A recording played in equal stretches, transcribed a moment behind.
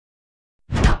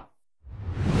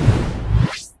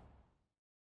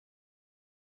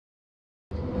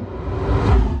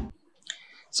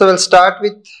So we'll start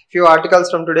with few articles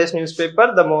from today's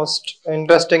newspaper. The most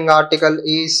interesting article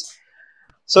is,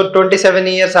 so 27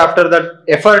 years after the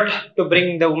effort to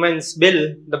bring the women's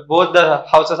bill, both the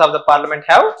houses of the parliament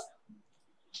have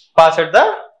passed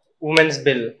the women's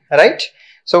bill, right?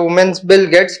 So women's bill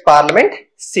gets parliament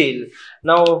seal.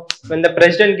 Now when the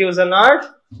president gives a nod,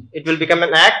 it will become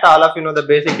an act. All of you know the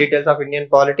basic details of Indian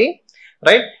polity,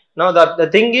 right? Now the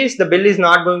thing is, the bill is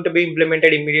not going to be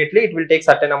implemented immediately. It will take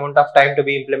certain amount of time to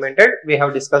be implemented. We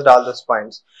have discussed all those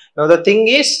points. Now the thing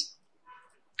is,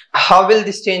 how will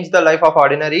this change the life of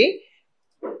ordinary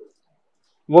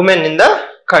women in the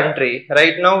country?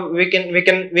 Right now we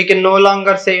can no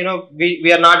longer say, you know,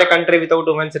 we are not a country without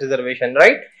women's reservation,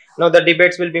 right? Now the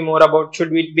debates will be more about,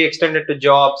 should it be extended to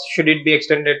jobs, should it be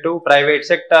extended to private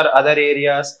sector, other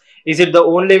areas, is it the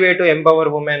only way to empower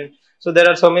women? So there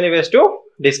are so many ways to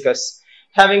discuss.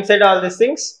 Having said all these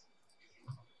things,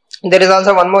 there is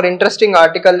also one more interesting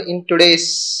article in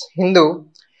today's Hindu,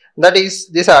 that is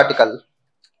this article.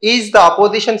 Is the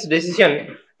opposition's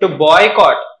decision to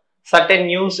boycott certain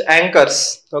news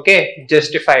anchors, okay,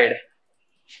 justified?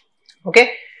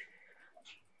 Okay,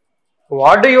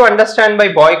 what do you understand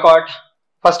by boycott?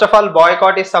 First of all,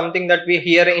 boycott is something that we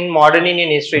hear in modern Indian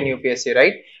history in UPSC,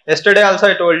 right? Yesterday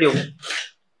also I told you,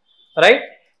 right?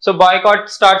 So boycott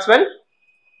starts when?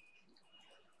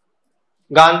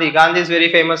 Gandhi is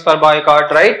very famous for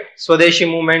boycott, right? Swadeshi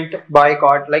movement,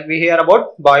 boycott, like we hear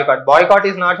about boycott. Boycott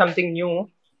is not something new.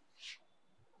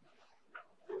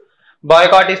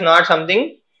 Boycott is not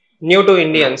something new to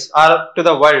Indians or to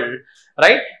the world,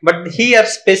 right? But here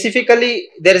specifically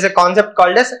there is a concept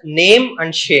called as name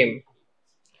and shame.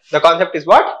 The concept is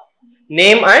what?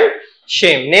 Name and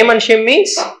shame. Name and shame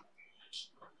means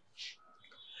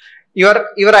you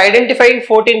are identifying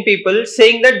 14 people,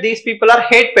 saying that these people are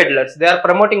hate peddlers. They are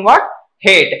promoting what?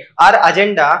 Hate or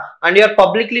agenda, and you are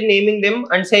publicly naming them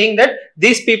and saying that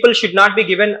these people should not be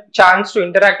given chance to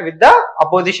interact with the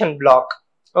opposition bloc.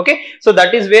 Okay, so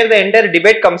that is where the entire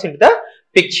debate comes into the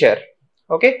picture.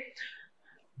 Okay,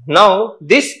 now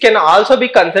this can also be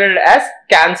considered as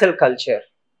cancel culture.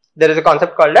 There is a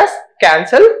concept called as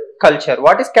cancel culture.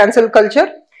 What is cancel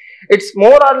culture? It's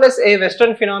more or less a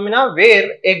Western phenomena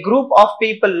where a group of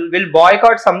people will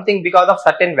boycott something because of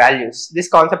certain values. This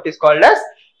concept is called as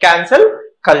cancel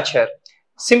culture.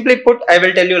 Simply put, I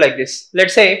will tell you like this.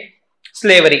 Let's say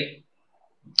slavery,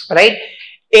 right?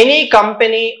 Any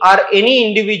company or any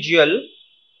individual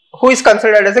who is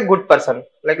considered as a good person,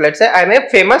 like let's say I am a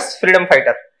famous freedom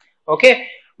fighter, okay,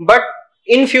 but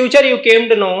in future you came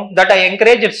to know that I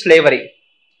encouraged slavery.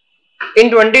 In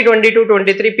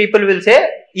 2022-23, people will say,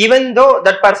 even though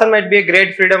that person might be a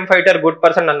great freedom fighter, good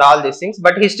person and all these things,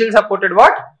 but he still supported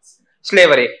what?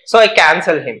 Slavery. So I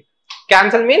cancel him.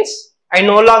 Cancel means I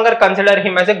no longer consider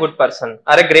him as a good person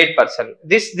or a great person.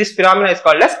 This phenomena is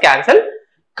called as cancel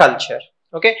culture.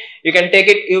 Okay, you can take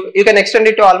it, you can extend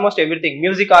it to almost everything.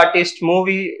 Music artists,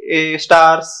 movie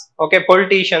stars, okay,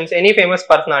 politicians, any famous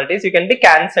personalities, you can be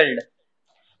cancelled.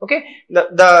 Okay,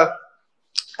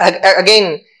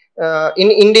 again, in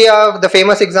India, the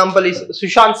famous example is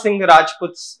Sushant Singh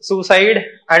Rajput's suicide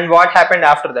and what happened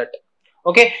after that.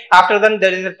 Okay, after that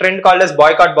there is a trend called as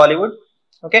boycott Bollywood.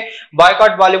 Okay,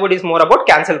 boycott Bollywood is more about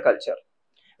cancel culture.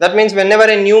 That means whenever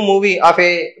a new movie of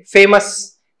a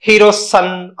famous hero's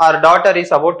son or daughter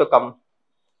is about to come,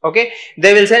 okay,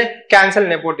 they will say cancel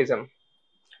nepotism,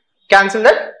 cancel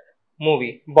that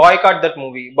movie, boycott that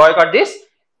movie, boycott this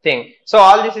thing. So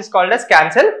all this is called as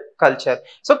cancel culture.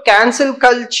 So cancel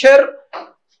culture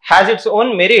has its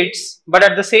own merits, but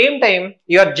at the same time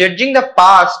you are judging the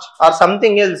past or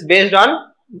something else based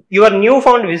on your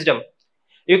newfound wisdom.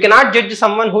 You cannot judge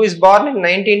someone who is born in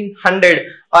 1900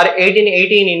 or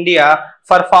 1880 in India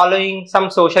for following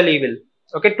some social evil.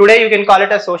 Okay, today you can call it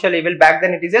a social evil, back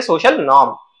then it is a social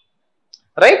norm,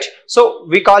 right? So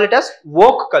we call it as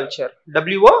woke culture,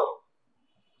 W-O-K-E,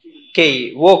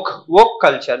 woke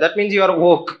culture. That means you are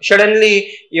woke.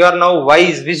 Suddenly you are now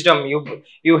wise, wisdom.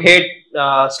 You hate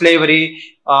slavery.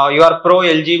 You are pro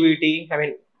LGBT. I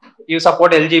mean, you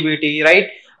support LGBT, right?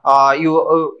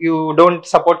 You don't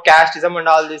support casteism and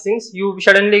all these things. You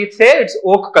suddenly say it's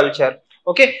woke culture.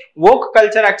 Okay, woke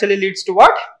culture actually leads to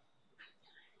what?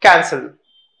 Cancel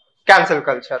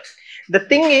culture. The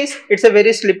thing is, it's a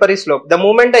very slippery slope. The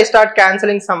moment I start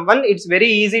cancelling someone, it's very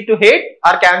easy to hate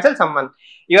or cancel someone.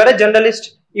 You are a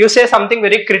journalist, you say something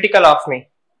very critical of me,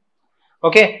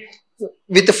 okay,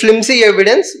 with flimsy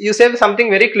evidence, you say something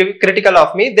very critical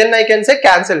of me, then I can say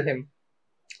cancel him.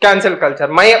 Cancel culture.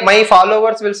 My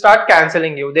followers will start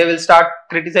cancelling you. They will start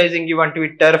criticizing you on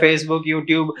Twitter, Facebook,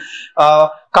 YouTube.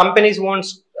 Companies won't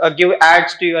give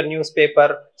ads to your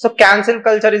newspaper. So cancel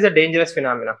culture is a dangerous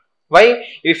phenomenon. Why?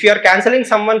 If you are cancelling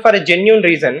someone for a genuine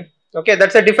reason, okay,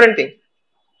 that's a different thing,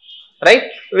 right?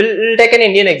 We'll take an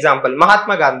Indian example,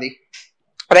 Mahatma Gandhi,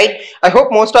 right? I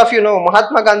hope most of you know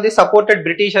Mahatma Gandhi supported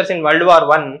Britishers in World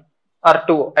War I or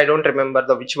II. I don't remember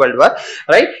which World War,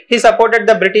 right? He supported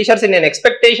the Britishers in an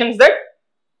expectations that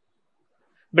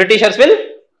Britishers will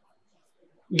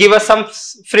give us some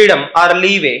freedom or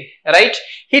leeway, right?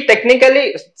 He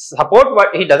technically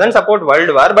he doesn't support World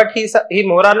War, but he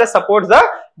more or less supports the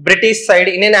British side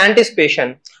in an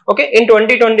anticipation. Okay, in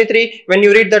 2023, when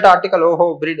you read that article,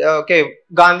 okay,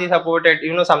 Gandhi supported,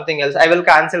 something else, I will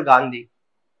cancel Gandhi.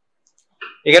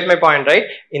 You get my point, right?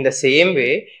 In the same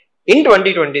way, in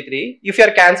 2023, if you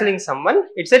are cancelling someone,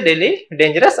 it's a daily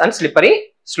dangerous and slippery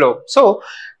slope. So,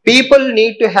 people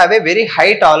need to have a very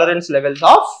high tolerance levels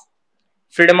of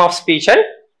freedom of speech and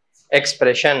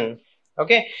expression.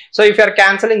 Okay, so if you are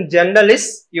cancelling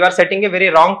journalists, you are setting a very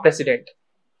wrong precedent.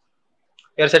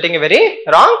 You are setting a very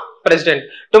wrong precedent.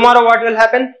 Tomorrow what will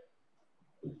happen?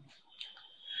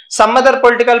 Some other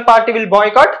political party will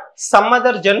boycott some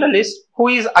other journalist who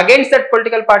is against that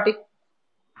political party.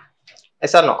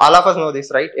 Yes or no? All of us know this,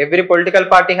 right? Every political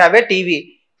party have a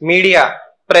TV, media,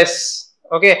 press.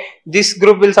 Okay, this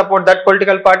group will support that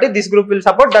political party, this group will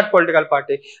support that political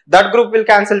party. That group will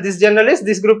cancel this journalist,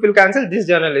 this group will cancel this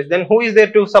journalist. Then who is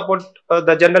there to support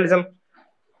the journalism?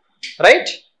 Right?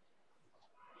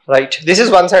 Right. This is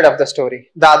one side of the story.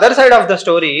 The other side of the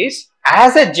story is,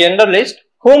 as a journalist,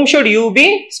 whom should you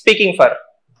be speaking for?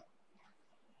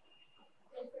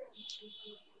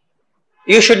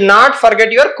 You should not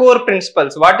forget your core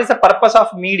principles. What is the purpose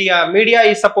of media? Media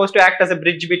is supposed to act as a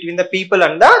bridge between the people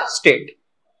and the state.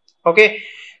 Okay.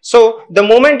 So, the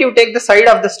moment you take the side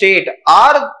of the state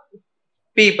or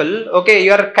people, okay,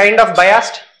 you are kind of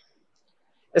biased.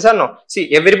 Yes or no?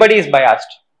 See, everybody is biased.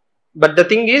 But the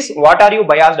thing is, what are you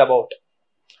biased about?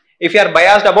 If you are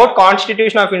biased about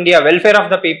Constitution of India, welfare of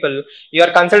the people, you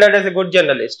are considered as a good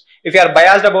journalist. If you are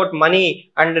biased about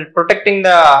money and protecting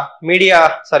the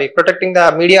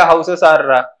media houses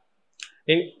or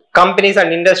companies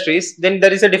and industries, then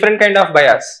there is a different kind of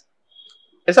bias.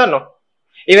 Yes or no?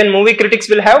 Even movie critics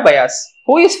will have bias.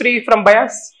 Who is free from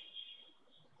bias?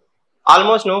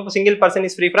 Almost no single person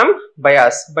is free from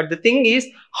bias. But the thing is,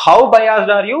 how biased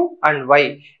are you and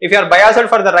why? If you are biased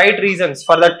for the right reasons,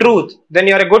 for the truth, then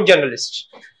you are a good journalist.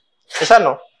 Yes or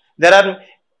no? There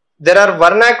are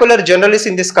vernacular journalists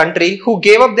in this country who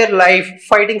gave up their life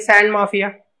fighting sand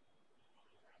mafia.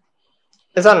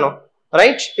 Yes or no?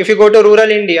 Right? If you go to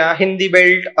rural India, Hindi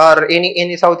belt or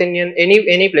any South Indian,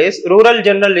 any place, rural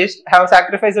journalists have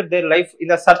sacrificed their life in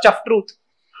the search of truth.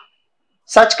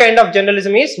 Such kind of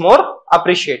journalism is more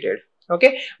appreciated.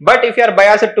 Okay, but if you are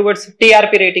biased towards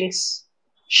TRP ratings,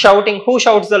 shouting, who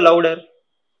shouts the louder,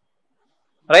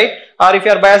 right? Or if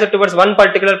you are biased towards one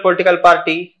particular political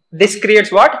party, this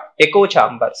creates what? Echo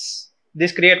chambers.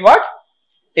 This creates what?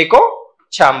 Echo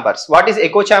chambers. What is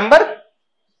echo chamber?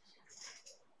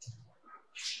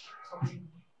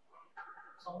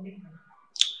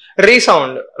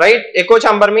 Resound, right? Echo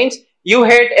chamber means you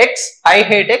hate X, I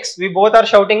hate X, we both are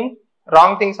shouting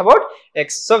wrong things about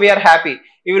X. So we are happy.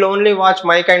 You will only watch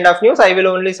my kind of news. I will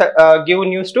only give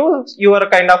news to your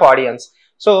kind of audience.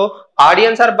 So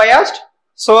audience are biased.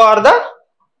 So are the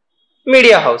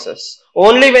media houses.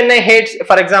 Only when I hate,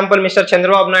 for example, Mr.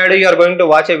 Chandrababu Naidu, you are going to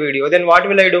watch a video. Then what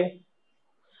will I do?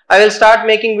 I will start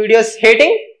making videos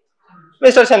hating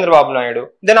Mr. Chandrababu Naidu.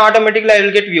 Then automatically I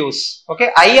will get views. Okay.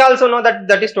 I also know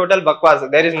that is total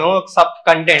bakwas. There is no sub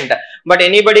content. But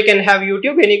anybody can have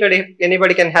YouTube.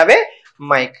 Anybody can have a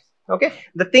mic. Okay.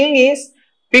 The thing is,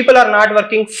 people are not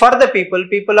working for the people.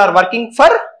 People are working for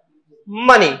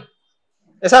money.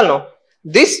 Yes or no?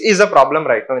 This is a problem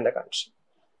right now in the country.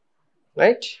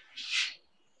 Right?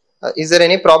 Is there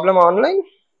any problem online?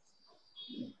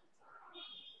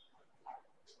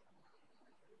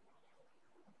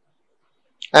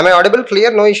 Am I audible?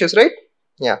 Clear? No issues, right?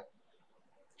 Yeah.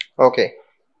 Okay.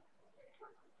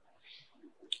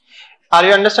 Are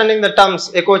you understanding the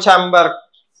terms? Echo chamber,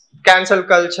 cancel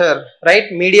culture,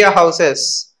 right? Media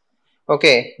houses.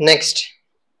 Okay. Next.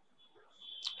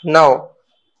 Now,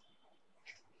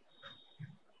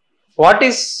 what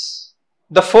is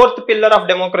the fourth pillar of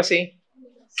democracy?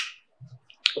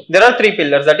 There are three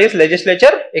pillars, that is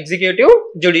legislature, executive,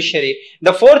 judiciary.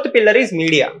 The fourth pillar is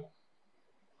media.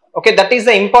 Okay, that is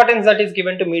the importance that is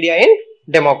given to media in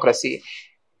democracy.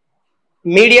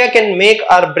 Media can make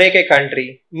or break a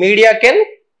country. Media can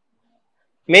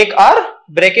make or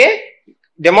break a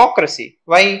democracy.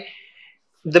 Why?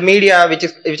 the media,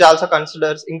 which also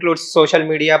includes social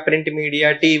media, print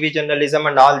media, TV journalism,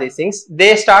 and all these things,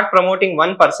 they start promoting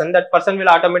one person. That person will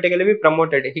automatically be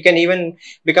promoted. He can even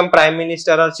become prime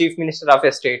minister or chief minister of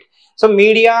a state. So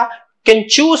media can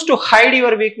choose to hide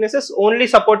your weaknesses, only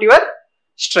support your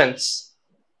strengths.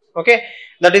 Okay,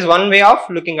 that is one way of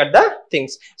looking at the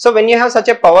things. So when you have such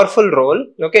a powerful role,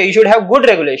 okay, you should have good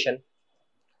regulation.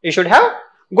 You should have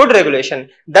good regulation.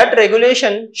 That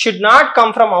regulation should not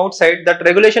come from outside. That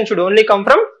regulation should only come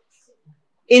from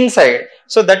inside.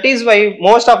 So that is why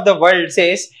most of the world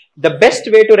says the best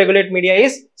way to regulate media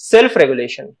is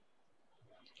self-regulation.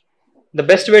 The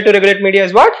best way to regulate media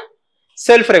is what?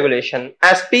 Self-regulation.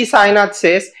 As P. Sainath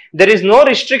says, there is no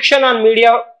restriction on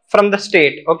media from the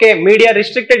state. Okay, media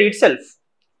restricted itself.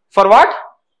 For what?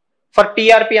 For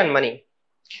TRP and money.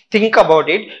 Think about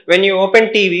it. When you open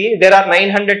TV, there are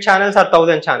 900 channels or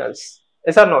 1000 channels.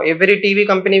 Yes or no? Every TV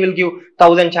company will give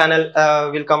 1000 channel,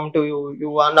 will come to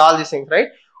you and all these things, right?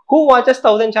 Who watches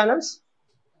 1000 channels?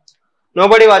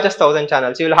 Nobody watches 1000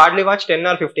 channels. You will hardly watch 10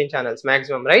 or 15 channels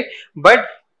maximum, right? But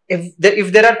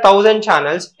if there are 1000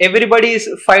 channels, everybody is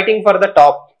fighting for the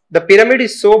top. The pyramid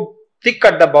is so thick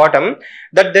at the bottom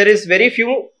that there is very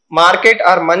few market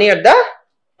or money at the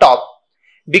top.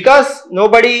 Because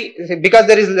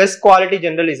there is less quality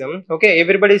journalism, okay,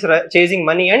 everybody is chasing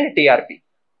money and TRP.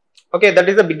 Okay, that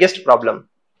is the biggest problem.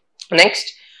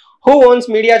 Next, who owns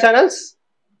media channels?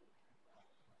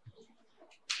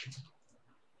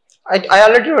 I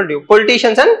already told you,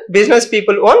 politicians and business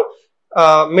people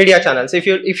own media channels. If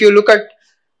you look at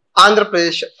Andhra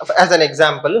Pradesh as an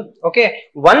example, okay,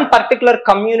 one particular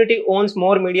community owns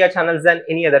more media channels than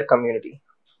any other community.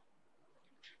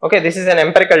 Okay, this is an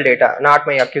empirical data, not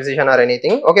my accusation or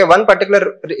anything. Okay, one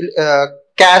particular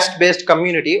caste-based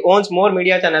community owns more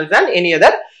media channels than any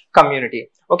other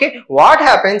community. Okay, what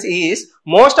happens is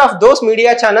most of those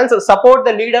media channels support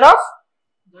the leader of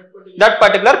that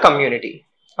particular community.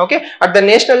 Okay, at the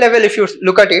national level, if you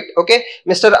look at it, okay,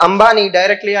 Mr. Ambani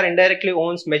directly or indirectly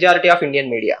owns majority of Indian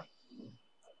media,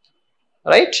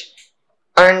 right?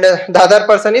 And the other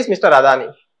person is Mr.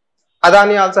 Adani.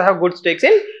 Adani also have good stakes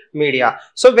in media.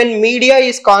 So when media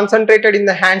is concentrated in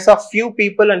the hands of few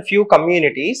people and few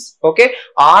communities, okay,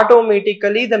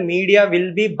 automatically the media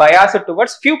will be biased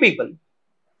towards few people.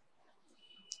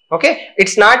 Okay,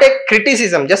 it's not a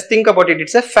criticism, just think about it,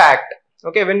 it's a fact.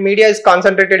 Okay, when media is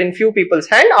concentrated in few people's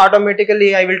hand,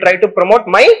 automatically I will try to promote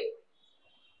my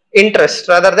interest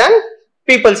rather than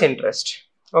people's interest.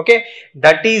 Okay,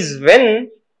 that is when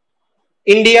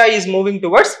India is moving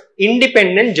towards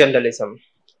independent journalism.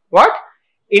 What?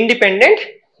 Independent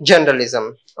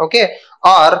journalism, okay,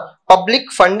 or public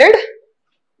funded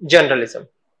journalism.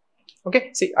 Okay,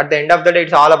 see, at the end of the day,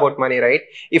 it's all about money, right?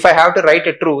 If I have to write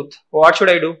a truth, what should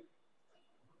I do?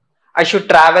 I should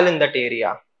travel in that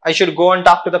area. I should go and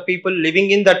talk to the people living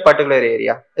in that particular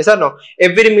area. Yes or no?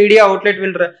 Every media outlet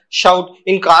will shout,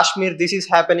 in Kashmir this is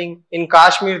happening, in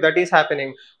Kashmir that is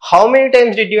happening. How many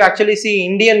times did you actually see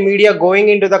Indian media going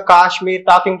into the Kashmir,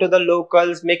 talking to the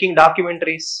locals, making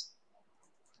documentaries?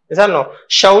 Yes or no?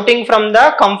 Shouting from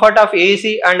the comfort of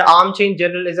AC and armchair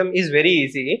journalism is very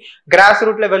easy.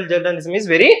 Grassroots level journalism is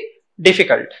very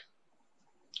difficult.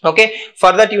 Okay,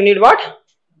 for that you need what?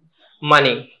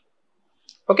 Money.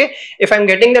 Okay, if I'm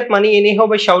getting that money anyhow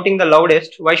by shouting the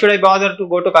loudest, why should I bother to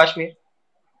go to Kashmir?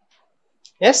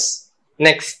 Yes.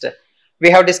 Next,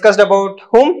 we have discussed about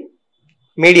whom?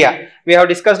 Media. We have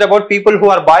discussed about people who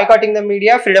are boycotting the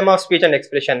media, freedom of speech and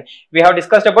expression. We have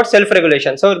discussed about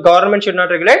self-regulation. So government should not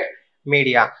regulate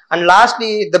media. And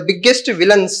lastly, the biggest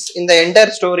villains in the entire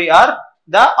story are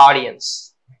the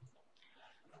audience.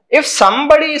 If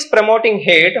somebody is promoting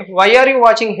hate, why are you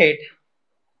watching hate?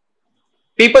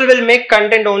 People will make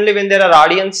content only when there are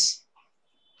audience.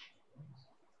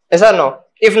 Yes or no?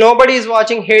 If nobody is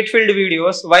watching hate-filled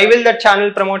videos, why will that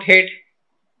channel promote hate?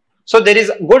 So there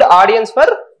is good audience for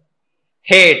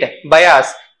hate,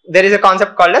 bias. There is a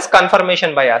concept called as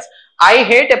confirmation bias. I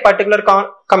hate a particular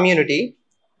community.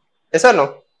 Yes or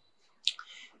no?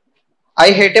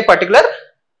 I hate a particular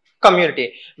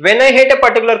community. When I hate a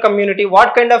particular community,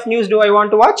 what kind of news do I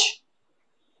want to watch?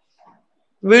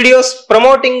 Videos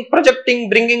promoting, projecting,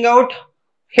 bringing out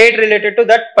hate related to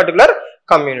that particular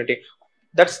community.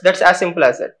 That's as simple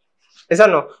as that. Yes or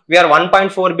no? We are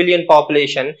 1.4 billion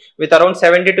population with around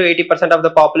 70 to 80% of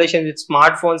the population with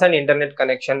smartphones and internet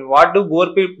connection. What do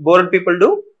bored people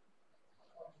do?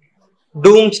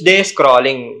 Doomsday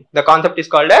scrolling. The concept is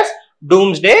called as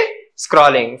doomsday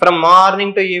scrolling. From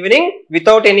morning to evening,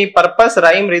 without any purpose,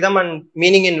 rhyme, rhythm and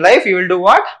meaning in life, you will do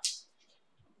what?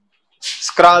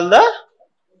 Scroll the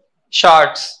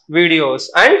shorts, videos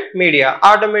and media.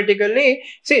 Automatically,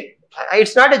 see,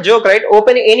 it's not a joke, right?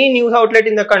 Open any news outlet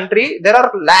in the country, there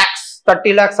are lakhs,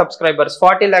 30 lakh subscribers,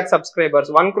 40 lakh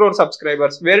subscribers, 1 crore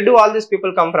subscribers. Where do all these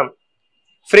people come from?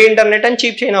 Free internet and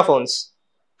cheap China phones.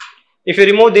 If you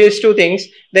remove these two things,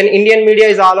 then Indian media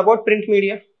is all about print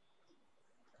media.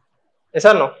 Yes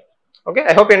or no? Okay,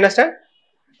 I hope you understand,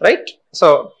 right?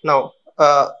 So now,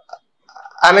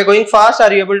 am I going fast?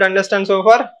 Are you able to understand so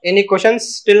far? Any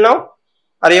questions till now?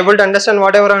 Are you able to understand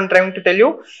whatever I am trying to tell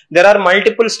you? There are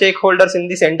multiple stakeholders in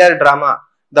this entire drama.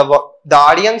 The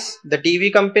audience, the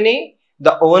TV company,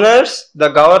 the owners, the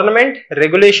government,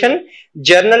 regulation,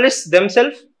 journalists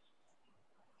themselves.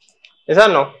 Yes or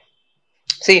no?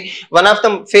 See, one of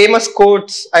the famous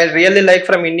quotes I really like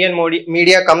from Indian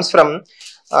media comes from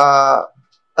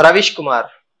Ravish Kumar.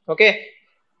 Okay,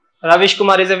 Ravish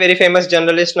Kumar is a very famous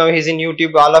journalist. Now he's in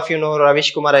YouTube. All of you know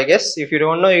Ravish Kumar, I guess. If you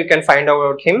don't know, you can find out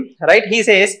about him, right? He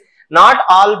says, not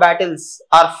all battles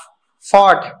are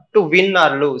fought to win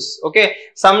or lose. Okay,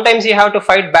 sometimes you have to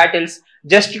fight battles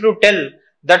just to tell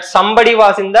that somebody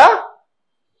was in the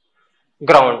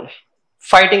ground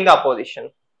fighting the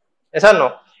opposition. Yes or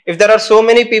no? If there are so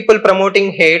many people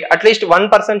promoting hate, at least one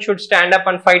person should stand up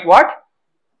and fight what?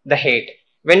 The hate.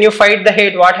 When you fight the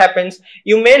hate, what happens?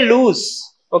 You may lose,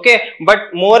 okay, but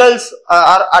morals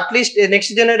are, at least the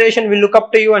next generation will look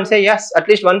up to you and say, yes, at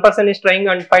least one person is trying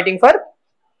and fighting for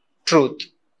truth.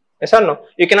 Yes or no?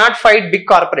 You cannot fight big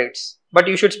corporates, but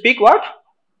you should speak what?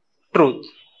 Truth.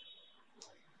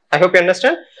 I hope you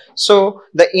understand. So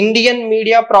the Indian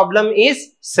media problem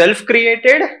is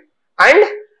self-created and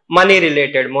money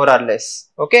related, more or less.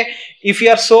 Okay, if you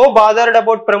are so bothered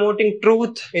about promoting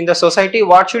truth in the society,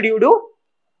 what should you do?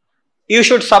 You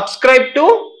should subscribe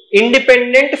to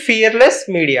independent, fearless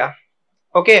media.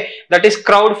 Okay, that is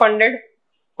crowd funded,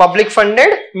 public funded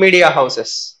media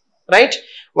houses, right?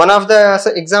 One of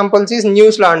the examples is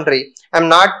News Laundry. I'm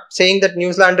not saying that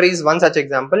News Laundry is one such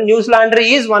example. News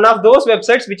Laundry is one of those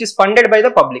websites which is funded by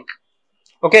the public.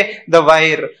 Okay, The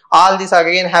Wire, all these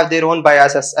again have their own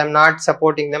biases. I'm not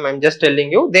supporting them, I'm just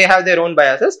telling you they have their own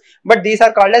biases, but these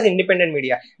are called as independent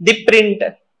media. The Print,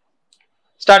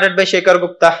 started by Shekhar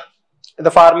Gupta,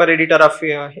 the former editor of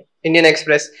Indian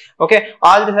Express. Okay,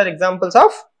 all these are examples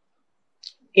of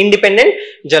independent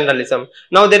journalism.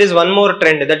 Now there is one more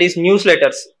trend, that is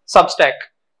newsletters, Substack.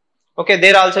 Okay,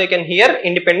 there also you can hear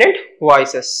independent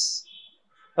voices,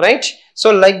 right?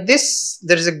 So like this,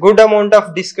 there is a good amount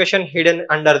of discussion hidden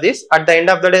under this. At the end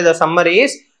of the day, the summary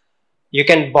is, you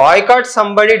can boycott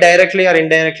somebody directly or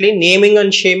indirectly. Naming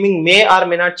and shaming may or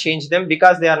may not change them,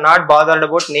 because they are not bothered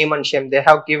about name and shame. They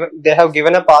have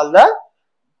given up all the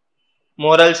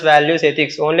morals, values,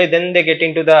 ethics. Only then they get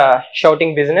into the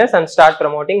shouting business and start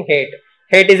promoting hate.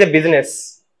 Hate is a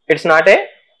business. It's not a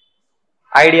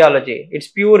ideology. It's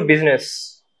pure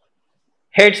business.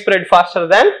 Hate spread faster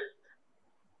than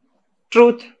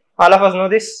truth. All of us know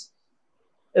this.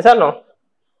 Yes or no?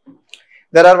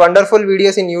 There are wonderful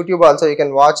videos in YouTube also. You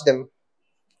can watch them.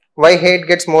 Why hate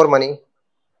gets more money.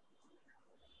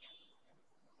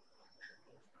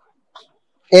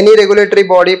 Any regulatory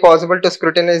body possible to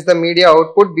scrutinize the media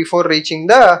output before reaching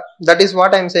the, that is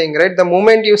what I am saying, right? The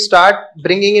moment you start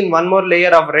bringing in one more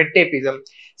layer of red tapeism.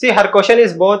 See, her question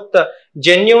is both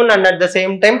genuine and at the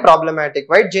same time problematic,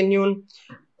 right? Genuine.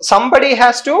 Somebody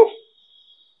has to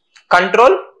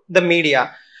control the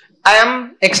media. I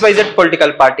am XYZ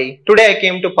political party. Today I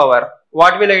came to power.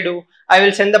 What will I do? I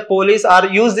will send the police or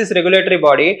use this regulatory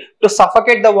body to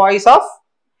suffocate the voice of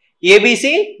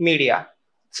ABC media.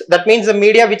 So that means the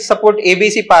media which support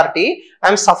ABC party, I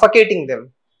am suffocating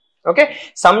them. Okay.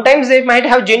 Sometimes they might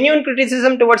have genuine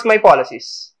criticism towards my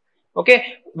policies.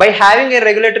 Okay. By having a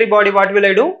regulatory body, what will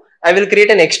I do? I will create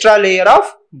an extra layer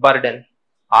of burden.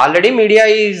 Already media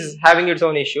is having its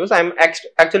own issues. I am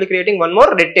actually creating one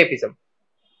more red tapeism.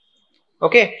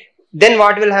 Okay. Then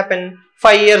what will happen?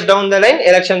 5 years down the line,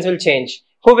 elections will change.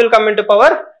 Who will come into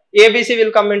power? ABC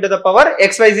will come into the power.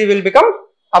 XYZ will become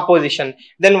opposition.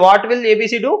 Then what will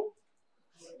ABC do?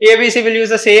 ABC will use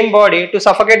the same body to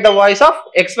suffocate the voice of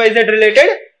XYZ related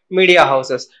media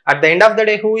houses. At the end of the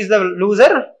day, who is the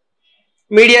loser?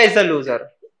 Media is the loser.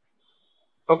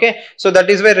 Okay, so that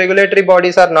is why regulatory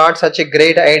bodies are not such a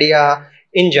great idea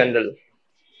in general.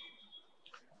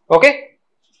 Okay,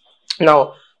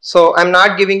 now, so I'm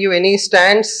not giving you any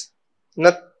stance.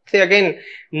 Nothing again.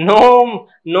 No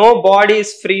body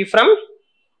is free from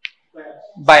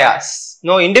bias.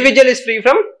 No individual is free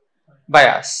from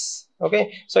bias.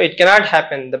 Okay, so it cannot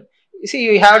happen. You see,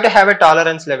 you have to have a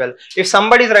tolerance level. If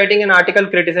somebody is writing an article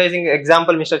criticizing,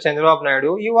 example, Mr. Chandrababu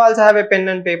Naidu, you also have a pen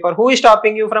and paper. Who is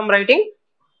stopping you from writing?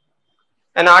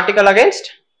 An article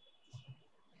against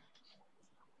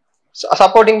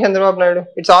supporting Chandrababu Naidu.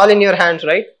 It's all in your hands,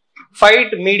 right?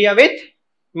 Fight media with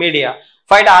media.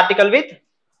 Fight article with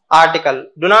article.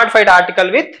 Do not fight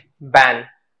article with ban.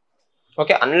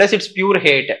 Okay, unless it's pure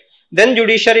hate. Then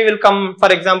judiciary will come,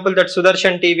 for example, that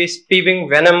Sudarshan TV is spewing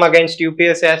venom against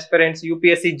UPSC aspirants,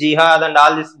 UPSC jihad and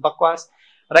all this bakwas,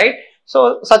 right?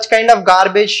 So such kind of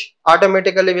garbage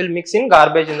automatically will mix in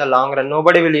garbage in the long run.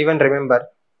 Nobody will even remember.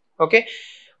 Okay.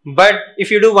 But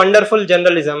if you do wonderful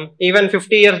journalism, even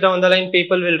 50 years down the line,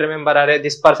 people will remember,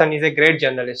 this person is a great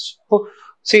journalist.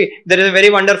 See, there is a very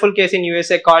wonderful case in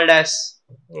USA called as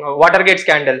Watergate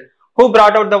scandal. Who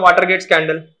brought out the Watergate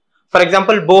scandal? For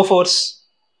example, Bofors,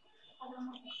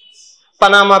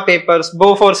 Panama Papers,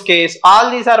 Bofors case,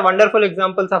 all these are wonderful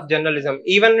examples of journalism.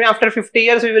 Even after 50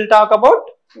 years, we will talk about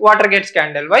Watergate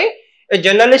scandal. Why? A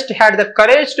journalist had the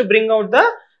courage to bring out the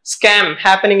scam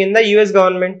happening in the US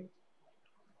government.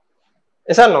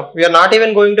 Yes or no? We are not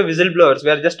even going to whistleblowers. We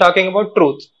are just talking about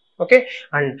truth. Okay?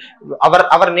 And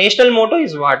our national motto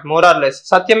is what? More or less.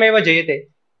 Satyameva Jayate.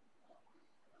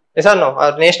 Yes or no?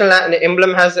 Our national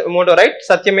emblem has a motto, right?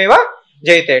 Satyameva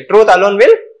Jayate. Truth alone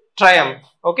will triumph.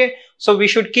 Okay? So we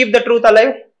should keep the truth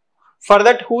alive. For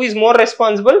that, who is more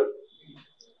responsible?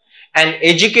 An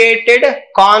educated,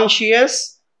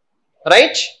 conscious,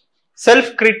 right?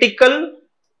 Self-critical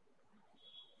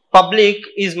public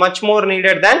is much more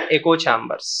needed than echo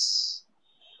chambers.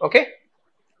 Okay?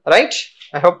 Right?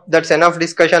 I hope that's enough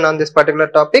discussion on this particular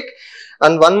topic.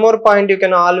 And one more point you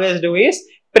can always do is,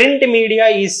 print media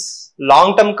is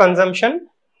long-term consumption,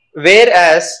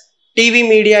 whereas TV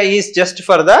media is just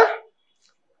for the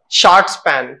short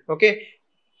span. Okay?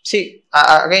 See,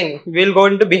 again, we'll go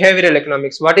into behavioral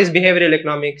economics. What is behavioral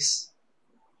economics?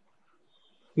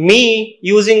 Me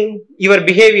using your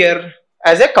behavior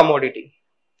as a commodity.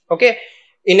 Okay,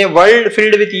 in a world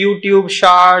filled with YouTube,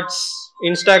 Shorts,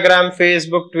 Instagram,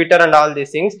 Facebook, Twitter and all these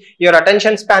things, your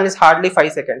attention span is hardly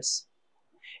 5 seconds.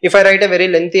 If I write a very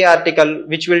lengthy article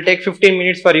which will take 15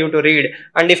 minutes for you to read,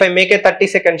 and if I make a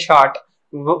 30-second short,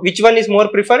 which one is more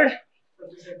preferred?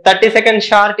 30-second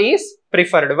short is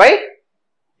preferred. Why?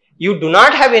 You do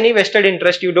not have any vested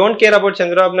interest. You don't care about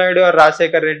Chandrababu Naidu or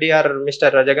Rajsekhar Reddy or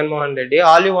Mr. Jagan Mohan Reddy.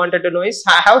 All you wanted to know is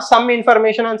have some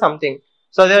information on something,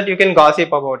 so that you can gossip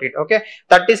about it. Okay,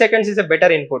 30 seconds is a better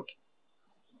input.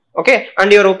 Okay, and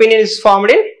your opinion is formed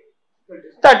in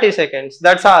 30 seconds.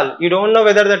 That's all. You don't know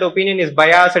whether that opinion is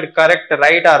biased, correct,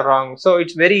 right or wrong. So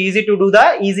it's very easy to do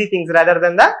the easy things rather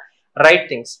than the right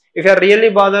things. If you are really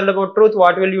bothered about truth,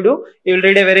 what will you do? You will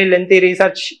read a very lengthy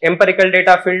research, empirical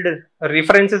data filled,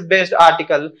 references based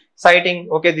article citing,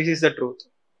 okay, this is the truth.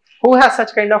 Who has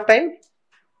such kind of time?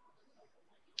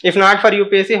 If not for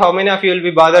UPSC, how many of you will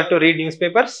be bothered to read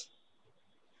newspapers?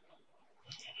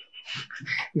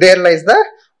 There lies the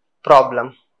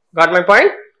problem. Got my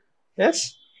point?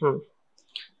 Yes?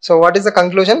 So what is the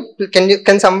conclusion?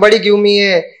 Can somebody give me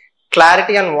a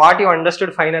clarity on what you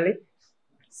understood finally?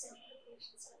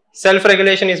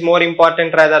 Self-regulation is more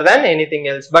important rather than anything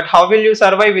else. But how will you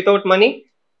survive without money?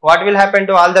 What will happen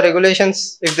to all the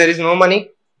regulations if there is no money?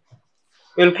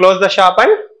 You will close the shop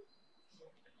and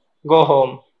go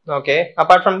home. Okay.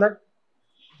 Apart from that,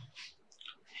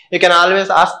 you can always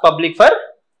ask public for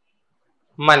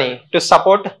money to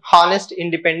support honest,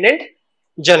 independent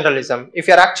journalism. If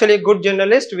you are actually a good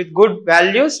journalist with good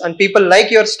values and people like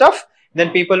your stuff,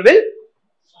 then people will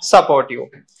support you.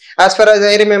 As far as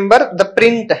I remember, the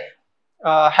print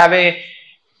have a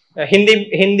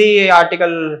Hindi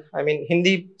article,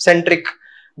 Hindi centric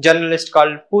journalist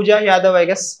called Pooja Yadav, I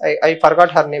guess. I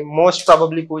forgot her name. Most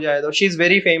probably Pooja Yadav. She is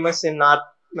very famous in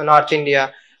North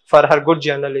India for her good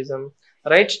journalism,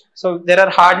 right? So there are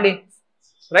hardly,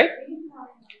 right?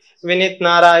 Vinit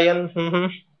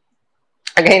Narayan.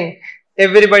 Again,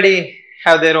 everybody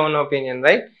have their own opinion,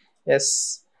 right?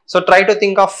 Yes. So try to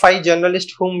think of 5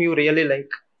 journalists whom you really like.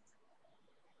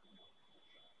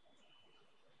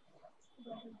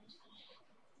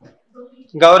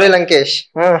 Gauri Lankesh.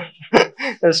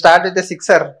 We'll start with a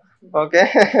 6er.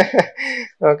 Okay.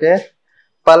 Okay.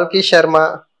 Palki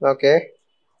Sharma. Okay.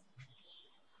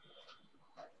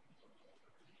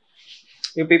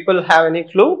 You people have any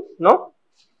clue? No?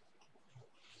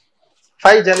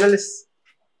 5 journalists.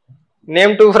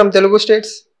 Name 2 from Telugu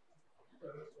states.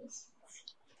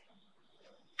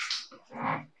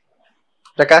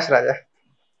 Prakash Raja.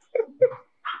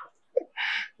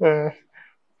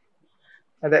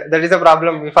 That is a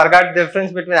problem. We forgot the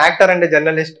difference between actor and a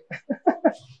journalist.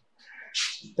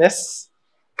 Yes.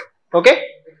 Okay.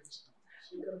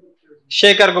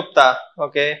 Shekhar Gupta.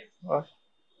 Okay.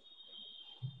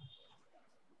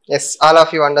 Yes, all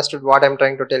of you understood what I'm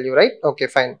trying to tell you, right? Okay,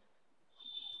 fine.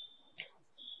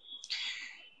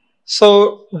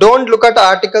 So don't look at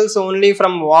articles only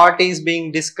from what is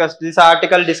being discussed. This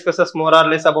article discusses more or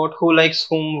less about who likes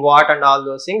whom, what, and all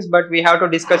those things, but we have to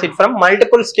discuss it from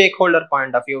multiple stakeholder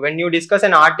point of view. When you discuss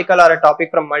an article or a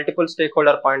topic from multiple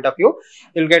stakeholder point of view,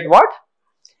 you'll get what?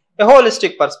 A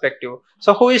holistic perspective.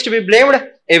 So who is to be blamed?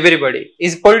 Everybody.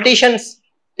 Is politician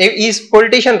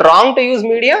wrong to use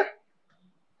media?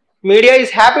 Media is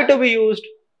happy to be used.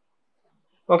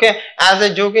 Okay, as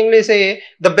I jokingly say,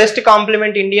 the best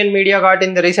compliment Indian media got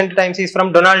in the recent times is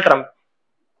from Donald Trump.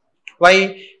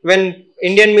 Why? When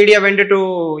Indian media went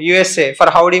to USA for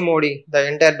Howdy Modi, the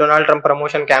entire Donald Trump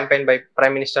promotion campaign by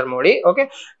Prime Minister Modi, okay,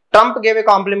 Trump gave a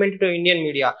compliment to Indian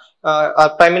media,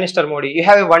 Prime Minister Modi, you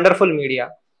have a wonderful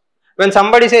media. When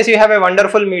somebody says you have a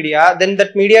wonderful media, then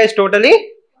that media is totally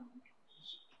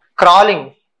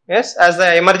crawling. Yes, as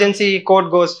the emergency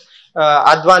code goes,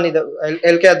 Advani, the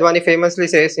LK Advani famously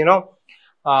says, you know,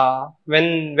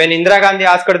 when Indira Gandhi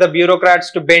asked the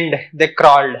bureaucrats to bend, they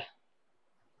crawled.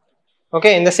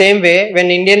 Okay, in the same way,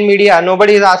 when Indian media,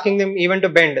 nobody is asking them even to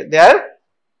bend, they are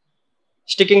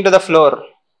sticking to the floor.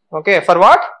 Okay, for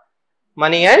what?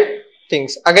 Money and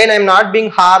things. Again, I am not being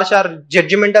harsh or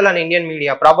judgmental on Indian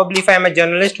media. Probably if I am a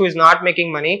journalist who is not making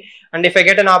money, and if I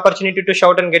get an opportunity to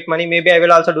shout and get money, maybe I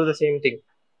will also do the same thing.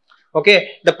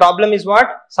 Okay, the problem is what?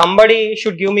 Somebody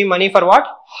should give me money for what?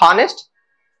 Honest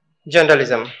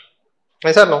journalism.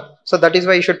 Yes or no? So that is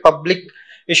why you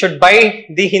should buy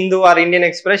the Hindu or Indian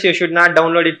Express. You should not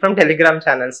download it from Telegram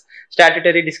channels.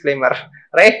 Statutory disclaimer,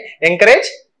 right? Encourage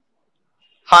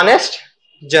honest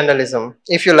journalism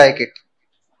if you like it.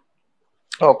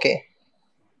 Okay.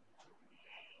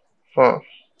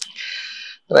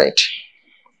 Right.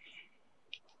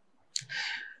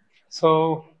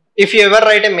 So if you ever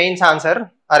write a mains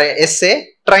answer or an essay,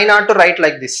 try not to write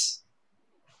like this.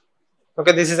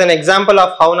 Okay, this is an example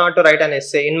of how not to write an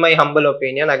essay in my humble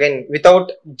opinion. Again,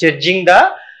 without judging the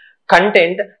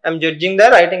content, I'm judging the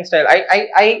writing style.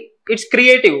 It's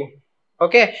creative.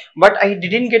 Okay, but I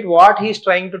didn't get what he's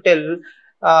trying to tell.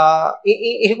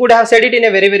 He could have said it in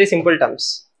a very, very simple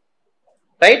terms.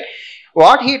 Right?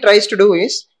 What he tries to do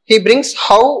is, he brings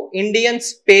how Indian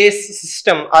space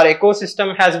system or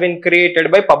ecosystem has been created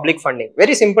by public funding.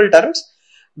 Very simple terms.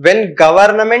 When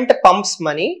government pumps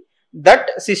money, that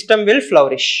system will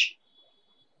flourish.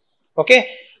 Okay.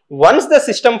 Once the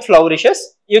system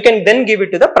flourishes, you can then give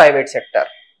it to the private sector.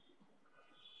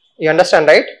 You understand,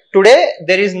 right? Today,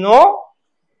 there is no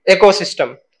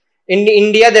ecosystem. In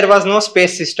India, there was no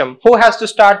space system. Who has to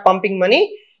start pumping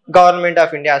money? Government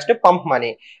of India has to pump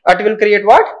money. That will create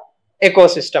what?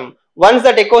 Ecosystem. Once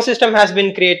that ecosystem has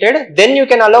been created, then you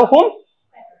can allow whom?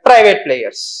 Private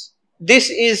players.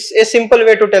 This is a simple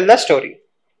way to tell the story.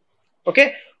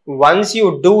 Okay. Once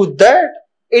you do that,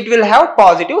 it will have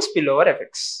positive spillover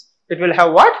effects. It will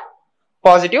have what?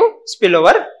 Positive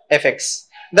spillover effects.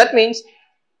 That means,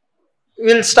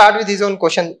 we'll start with his own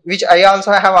question, which I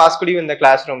also have asked you in the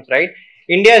classrooms, right?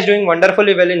 India is doing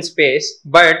wonderfully well in space,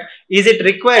 but is it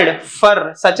required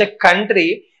for such a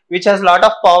country which has a lot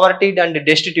of poverty and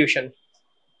destitution?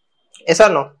 Yes or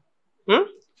no?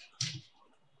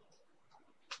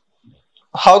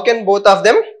 How can both of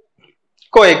them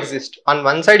coexist? On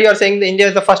one side, you are saying that India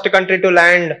is the first country to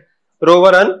land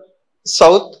rover on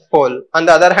South Pole. On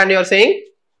the other hand, you are saying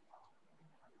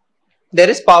there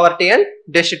is poverty and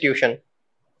destitution.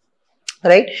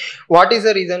 Right? What is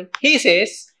the reason? He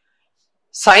says,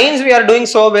 science we are doing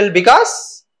so well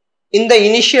because in the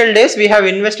initial days we have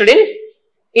invested in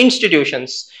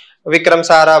institutions. Vikram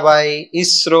Sarabhai,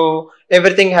 ISRO,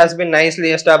 everything has been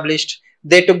nicely established.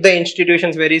 They took the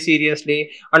institutions very seriously,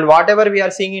 and whatever we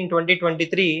are seeing in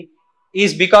 2023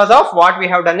 is because of what we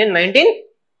have done in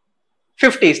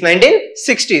 1950s,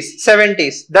 1960s,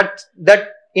 70s. That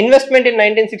investment in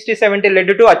 1960s, 70s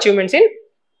led to achievements in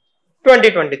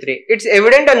 2023. It's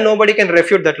evident and nobody can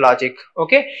refute that logic.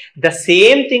 Okay. The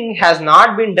same thing has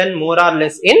not been done more or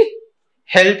less in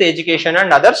health, education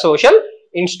and other social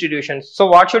institutions. So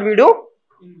what should we do?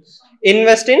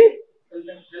 Invest in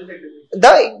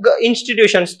the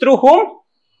institutions. Through whom?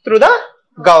 Through the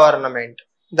government.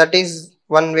 That is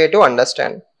one way to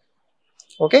understand.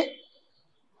 Okay.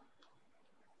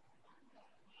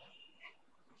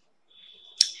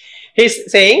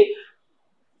 He's saying,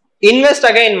 invest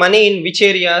again money in which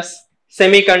areas?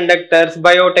 Semiconductors,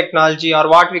 biotechnology, or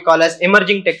what we call as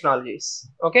emerging technologies.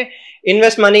 Okay.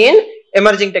 Invest money in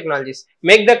emerging technologies.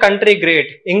 Make the country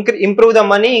great. Improve the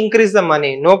money, increase the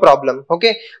money. No problem.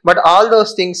 Okay. But all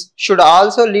those things should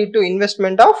also lead to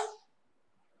investment of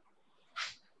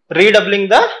redoubling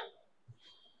the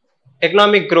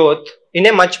economic growth in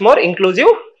a much more inclusive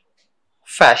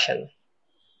fashion.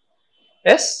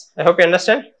 Yes, I hope you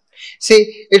understand.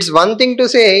 See, it's one thing to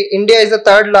say India is the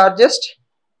third largest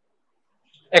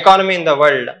economy in the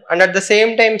world, and at the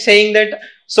same time saying that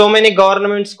so many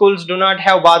government schools do not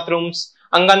have bathrooms,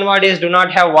 Anganwadis do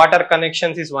not have water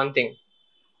connections is one thing.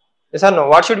 Yes or no?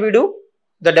 What should we do?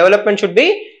 The development should be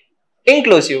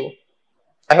inclusive.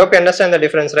 I hope you understand the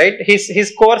difference, right?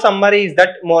 His core summary is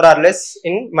that more or less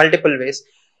in multiple ways.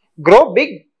 Grow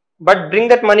big, but bring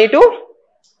that money to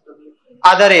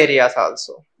other areas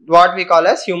also. What we call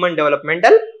as human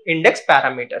developmental index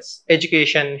parameters.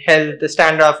 Education, health,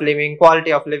 standard of living,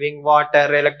 quality of living,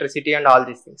 water, electricity and all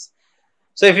these things.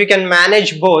 So if you can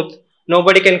manage both,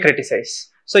 nobody can criticize.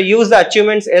 So use the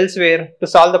achievements elsewhere to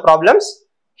solve the problems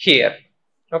here.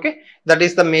 Okay, that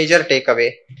is the major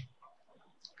takeaway.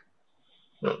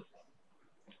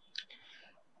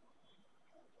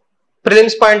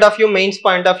 Prelims point of view, mains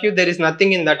point of view, there is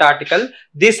nothing in that article.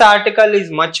 This article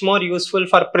is much more useful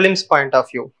for prelims point of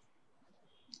view.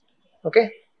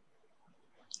 Okay.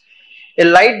 A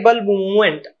light bulb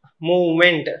movement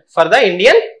for the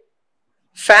Indian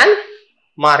fan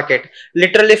market.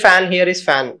 Literally fan here is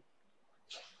fan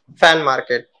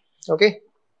market. Okay.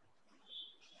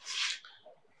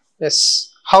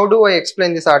 Yes. How do I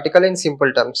explain this article in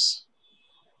simple terms?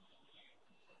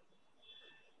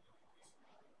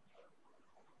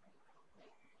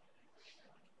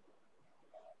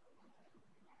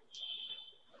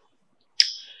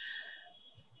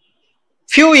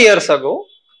 Few years ago,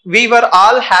 we were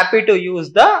all happy to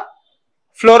use the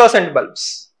fluorescent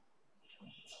bulbs.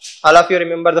 All of you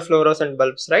remember the fluorescent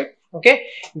bulbs, right? Okay.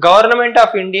 Government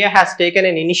of India has taken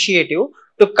an initiative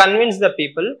to convince the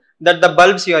people that the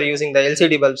bulbs you are using, the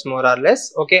LCD bulbs more or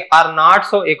less, okay, are not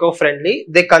so eco-friendly.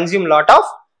 They consume lot of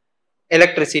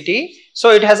electricity.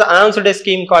 So it has announced a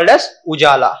scheme called as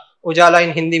Ujala. Ujala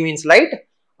in Hindi means light.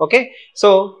 Okay.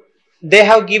 So they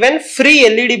have given free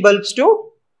LED bulbs to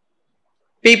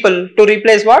people to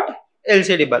replace what?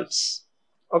 LCD bulbs.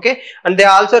 Okay, and they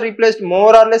also replaced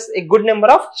more or less a good number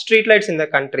of street lights in the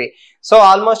country. So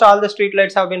almost all the street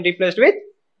lights have been replaced with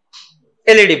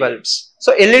LED bulbs.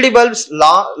 So LED bulbs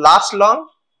last long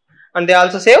and they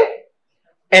also save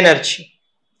energy.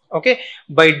 Okay,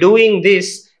 by doing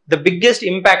this, the biggest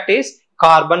impact is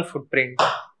carbon footprint.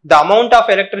 The amount of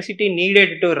electricity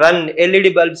needed to run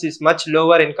LED bulbs is much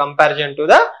lower in comparison to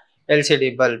the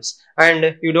LCD bulbs,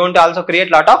 and you don't also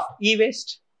create lot of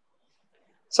e-waste.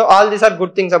 So all these are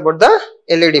good things about the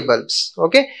LED bulbs.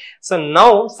 Okay, so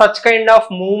now such kind of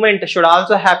movement should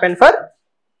also happen for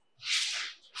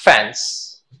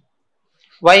fans.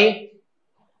 Why?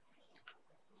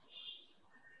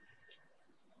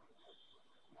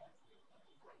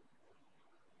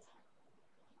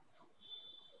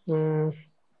 Where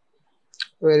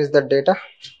is the data?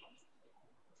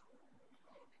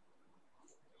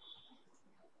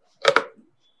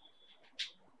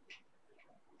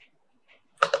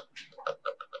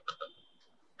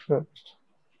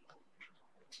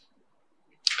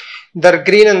 The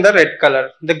green and the red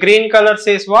color. The green color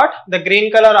says what? The green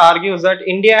color argues that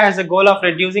India has a goal of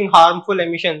reducing harmful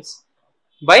emissions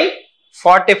by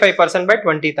 45% by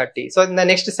 2030. So in the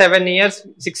next 7 years,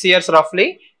 6 years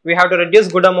roughly, we have to reduce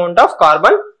good amount of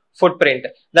carbon footprint.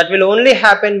 That will only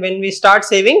happen when we start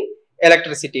saving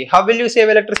electricity. How will you save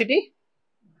electricity?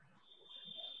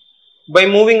 By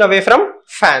moving away from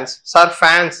fans. Sir,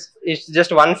 fans, it's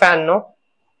just one fan, no?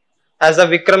 As a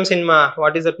Vikram cinema,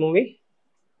 what is that movie?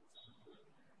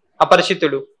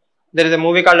 Aparchitudu. There is a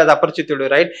movie called as Aparchitudu,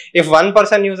 right? If one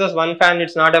person uses one fan,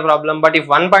 it's not a problem. But if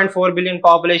 1.4 billion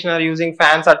population are using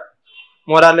fans at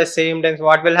more or less same times,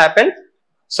 what will happen?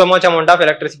 So much amount of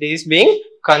electricity is being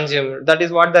consumed. That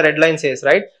is what the red line says,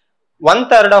 right?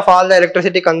 1/3 of all the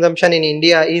electricity consumption in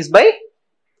India is by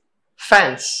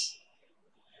fans.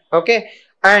 Okay,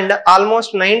 and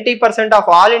almost 90% of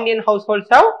all Indian households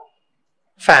have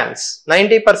fans.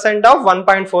 90% of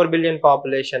 1.4 billion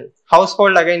population.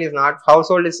 Household again is not,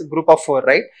 household is a group of 4,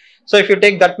 right? So if you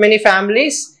take that many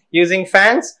families using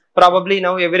fans, probably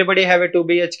now everybody have a 2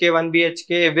 BHK, 1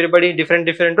 BHK, everybody different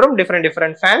room,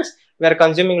 different fans. We are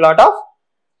consuming lot of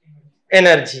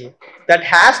energy. That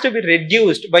has to be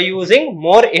reduced by using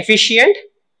more efficient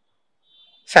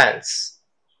fans.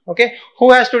 Okay,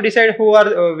 who has to decide who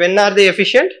are, when are they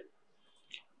efficient?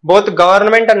 Both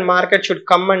government and market should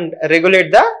come and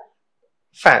regulate the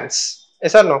fans.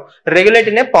 Yes or no? Regulate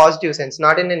in a positive sense,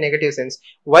 not in a negative sense.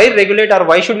 Why regulate, or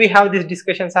why should we have these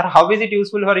discussions, or how is it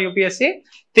useful for UPSC?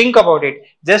 Think about it.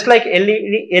 Just like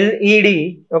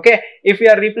LED, okay, if we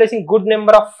are replacing good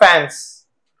number of fans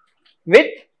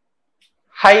with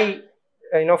high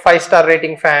 5-star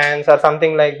rating fans or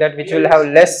something like that, which will have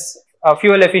less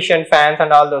fuel efficient fans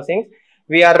and all those things.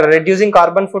 We are reducing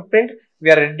carbon footprint,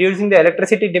 we are reducing the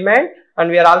electricity demand, and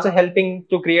we are also helping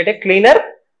to create a cleaner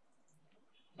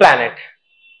planet.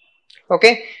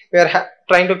 Okay, we are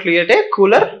trying to create a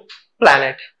cooler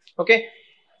planet. Okay,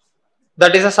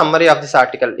 that is a summary of this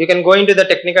article. You can go into the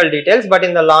technical details, but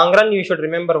in the long run you should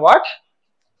remember what?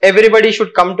 Everybody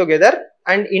should come together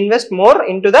and invest more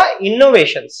into the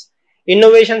innovations.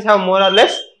 Innovations have more or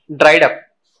less dried up.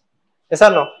 Yes or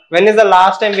no? When is the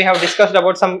last time we have discussed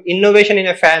about some innovation in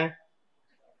a fan?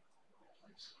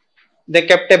 They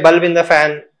kept a bulb in the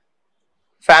fan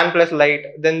plus light,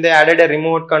 then they added a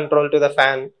remote control to the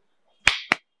fan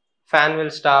will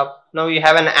stop. Now you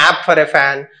have an app for a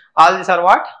fan. All these are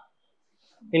what?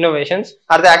 Innovations.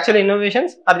 Are they actual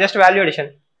innovations or just value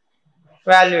addition?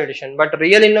 Value addition. But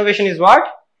real innovation is what?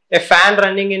 A fan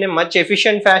running in a much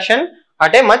efficient fashion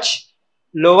at a much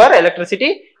lower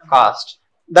electricity cost.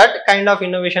 That kind of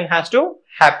innovation has to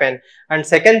happen. And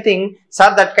second thing,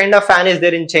 sir, that kind of fan is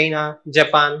there in China,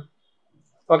 Japan.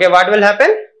 Okay, what will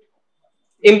happen?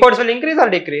 Imports will increase or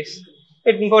decrease?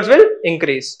 Imports will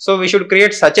increase. So we should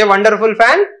create such a wonderful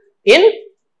fan in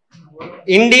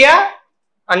India,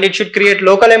 and it should create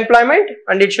local employment,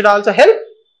 and it should also help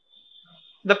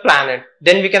the planet.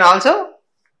 Then we can also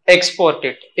export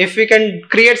it. If we can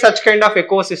create such kind of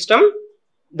ecosystem,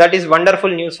 that is wonderful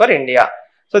news for India.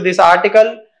 So this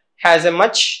article has a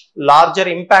much larger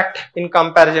impact in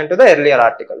comparison to the earlier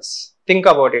articles. Think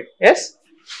about it. Yes?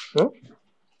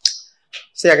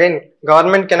 See, again,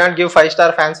 government cannot give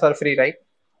 5-star fans for free, right?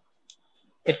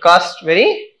 It costs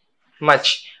very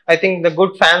much. I think the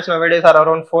good fans nowadays are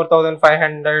around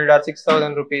 4,500 or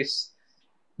 6,000 rupees.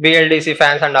 BLDC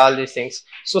fans and all these things.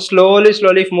 So slowly,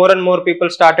 if more and more people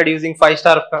started using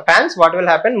 5-star fans, what will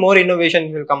happen? More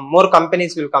innovation will come, more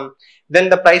companies will come. Then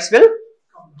the price will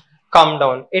come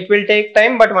down. It will take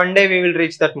time, but one day we will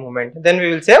reach that moment. Then we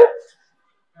will save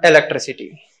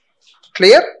electricity.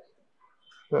 Clear?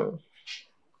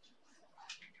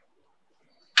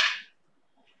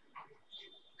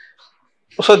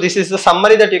 So this is the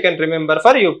summary that you can remember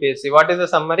for UPSC. What is the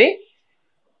summary?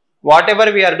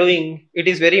 Whatever we are doing, it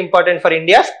is very important for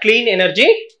India's clean energy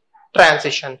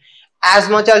transition. As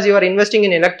much as you are investing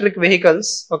in electric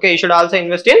vehicles, okay, you should also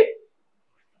invest in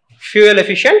fuel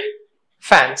efficient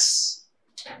fans.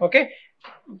 Okay,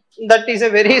 that is a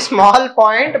very small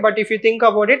point, but if you think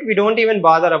about it, we don't even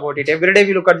bother about it. Every day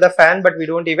we look at the fan, but we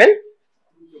don't even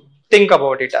think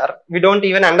about it, or we don't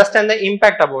even understand the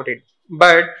impact about it.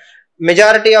 But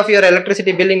majority of your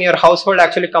electricity bill in your household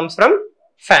actually comes from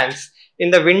fans. In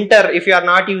the winter, if you are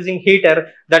not using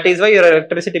heater, that is why your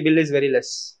electricity bill is very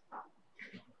less.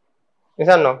 Yes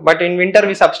or no? But in winter,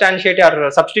 we substantiate or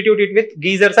substitute it with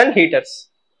geysers and heaters.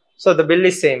 So the bill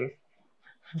is same.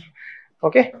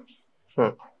 Okay?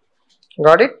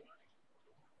 Got it?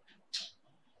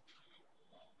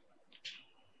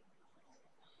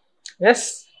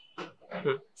 Yes?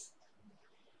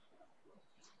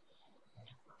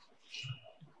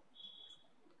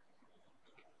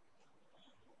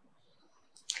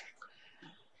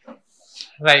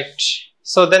 Right.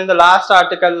 So then the last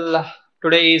article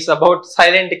today is about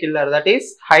silent killer, that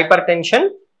is hypertension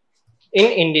in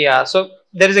India. So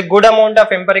there is a good amount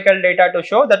of empirical data to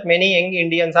show that many young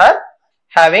Indians are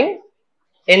having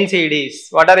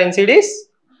NCDs. What are NCDs?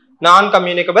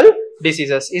 Non-communicable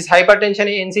diseases. Is hypertension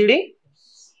a NCD?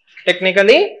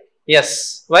 Technically,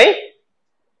 yes. Why?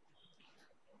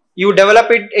 You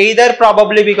develop it either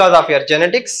probably because of your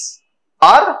genetics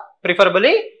or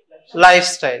preferably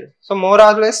lifestyle. So more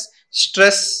or less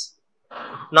stress,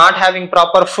 not having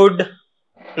proper food,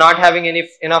 not having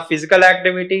enough physical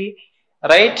activity,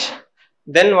 right?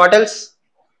 Then what else?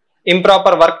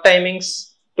 Improper work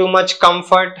timings, too much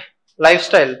comfort,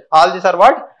 lifestyle. All these are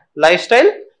what?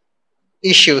 Lifestyle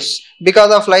issues.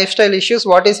 Because of lifestyle issues,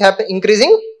 what is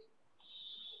increasing?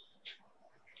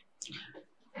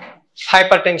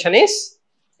 Hypertension is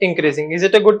increasing. Is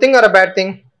it a good thing or a bad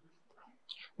thing?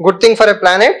 Good thing for a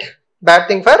planet, bad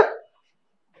thing for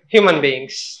human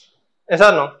beings. Yes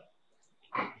or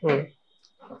no?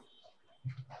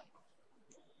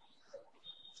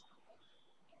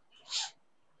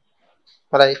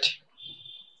 Right.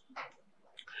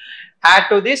 Add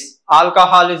to this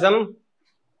alcoholism,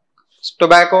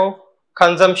 tobacco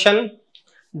consumption,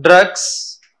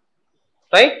 drugs,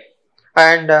 right?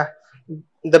 And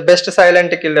the best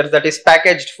silent killers, that is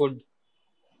packaged food.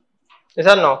 Yes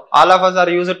or no? All of us are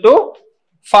used to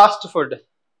fast food.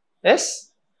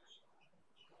 Yes?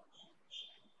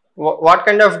 What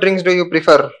kind of drinks do you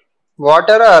prefer?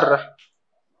 Water or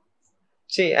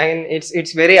See, and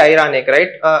it's very ironic, right?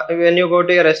 When you go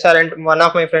to a restaurant, one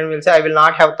of my friend will say, I will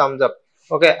not have thumbs up.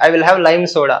 Okay, I will have lime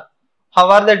soda. How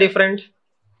are they different?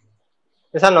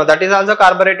 Yes or no? That is also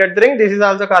carbureted drink. This is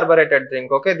also carbureted drink.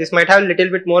 Okay, this might have little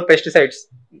bit more pesticides.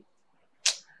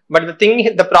 But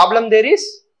the problem there is,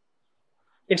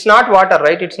 it's not water,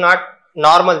 right? It's not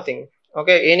normal thing.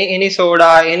 Okay, any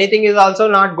soda, anything is also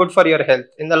not good for your health.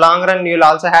 In the long run, you will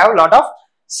also have a lot of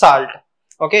salt.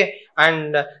 Okay,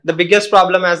 and the biggest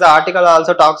problem, as the article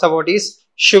also talks about, is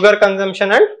sugar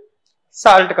consumption and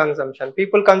salt consumption.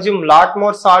 People consume lot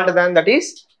more salt than that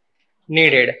is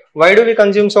needed. Why do we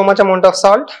consume so much amount of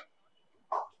salt?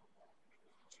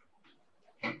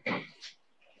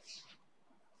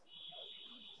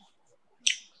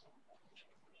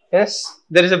 Yes,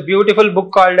 there is a beautiful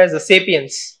book called as the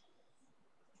Sapiens.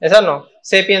 Yes or no?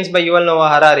 Sapiens by Yuval Noah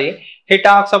Harari. He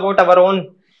talks about our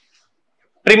own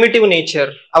primitive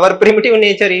nature. Our primitive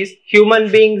nature is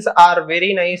human beings are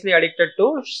very nicely addicted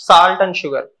to salt and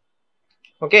sugar.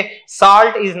 Okay,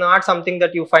 salt is not something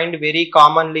that you find very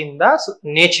commonly in the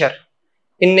nature.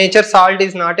 In nature, salt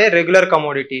is not a regular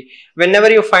commodity.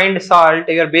 Whenever you find salt,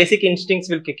 your basic instincts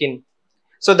will kick in.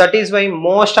 So that is why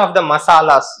most of the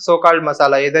masalas, so-called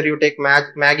masala, either you take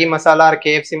Maggi masala or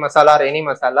KFC masala or any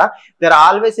masala, they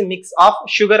are always a mix of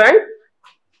sugar and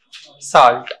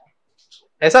salt.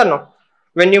 Yes or no?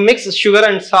 When you mix sugar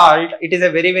and salt, it is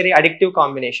a very, very addictive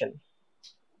combination.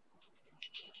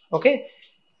 Okay.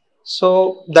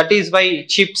 So that is why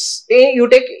chips, you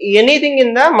take anything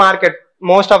in the market,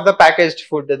 most of the packaged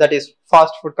food, that is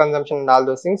fast food consumption and all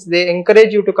those things, they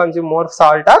encourage you to consume more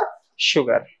salt or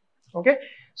sugar. Okay,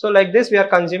 so like this we are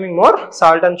consuming more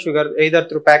salt and sugar either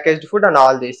through packaged food and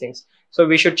all these things. So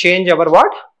we should change our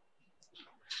what?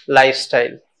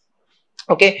 Lifestyle.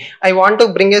 Okay, I want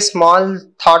to bring a small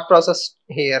thought process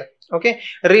here. Okay,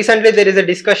 recently there is a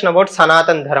discussion about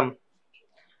Sanatan Dharam.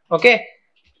 Okay,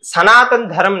 Sanatan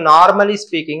Dharam, normally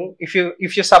speaking, if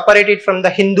you separate it from the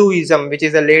Hinduism, which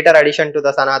is a later addition to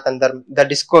the Sanatan Dharam, the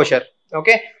disclosure,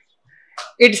 okay,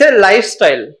 it's a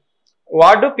lifestyle.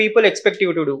 What do people expect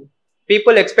you to do?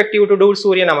 People expect you to do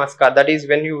Surya Namaskar. That is,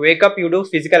 when you wake up, you do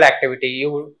physical activity.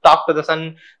 You talk to the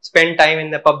sun, spend time in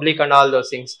the public and all those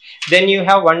things. Then you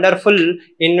have wonderful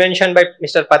invention by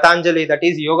Mr. Patanjali, that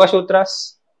is Yoga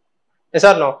Sutras. Yes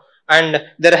or no? And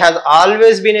there has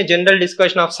always been a general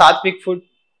discussion of sattvic food.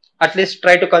 At least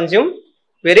try to consume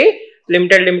very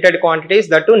limited quantities,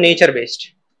 that too nature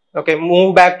based. Okay,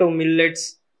 move back to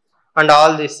millets and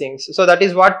all these things. So that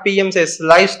is what PM says,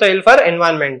 lifestyle for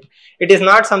environment. It is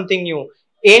not something new.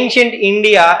 Ancient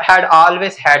India had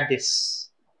always had this.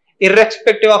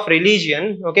 Irrespective of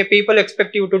religion, okay, people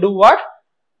expect you to do what?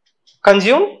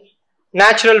 Consume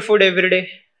natural food every day.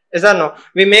 Is that no?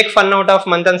 We make fun out of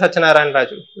Manthan Satyanarayan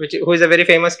Raju, who is a very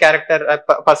famous character,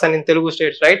 person in Telugu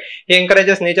states, right? He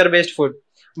encourages nature-based food.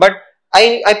 But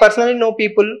I personally know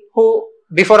people who,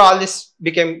 before all this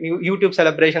became YouTube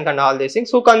celebrations and all these things,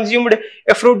 who consumed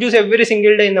a fruit juice every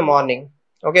single day in the morning.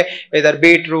 Okay, either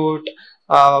beetroot,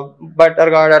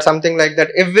 buttergourd or something like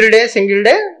that. Every day, single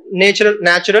day,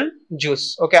 natural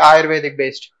juice. Okay, Ayurvedic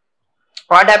based.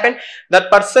 What happened?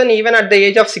 That person, even at the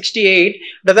age of 68,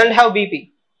 doesn't have BP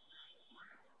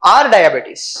or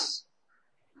diabetes.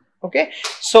 Okay,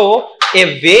 so a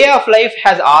way of life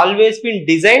has always been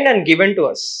designed and given to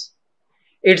us.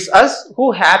 It's us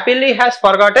who happily has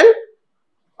forgotten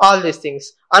all these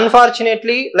things.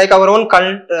 Unfortunately, like our own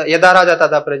cult, Yada Raja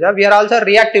Tada Praja, we are also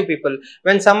reactive people.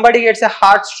 When somebody gets a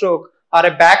heart stroke or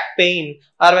a back pain,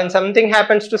 or when something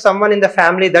happens to someone in the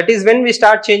family, that is when we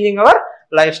start changing our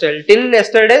lifestyle. Till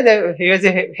yesterday, he was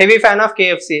a heavy fan of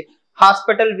KFC.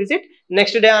 Hospital visit,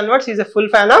 next day onwards, he is a full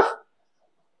fan of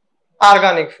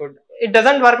organic food. It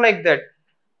doesn't work like that.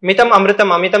 Mitam amritam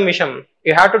amitam visham.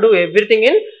 You have to do everything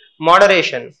in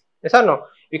moderation. Yes or no?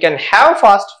 You can have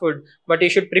fast food, but you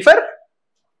should prefer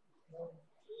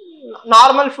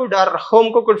normal food or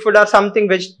home cooked food or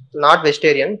something not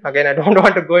vegetarian. Again, I don't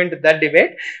want to go into that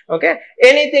debate. Okay,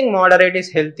 anything moderate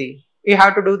is healthy. You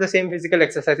have to do the same physical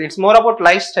exercise. It's more about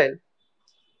lifestyle.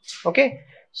 Okay,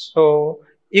 so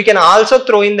you can also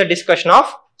throw in the discussion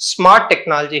of smart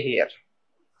technology here.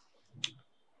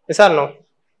 Yes or no?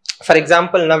 For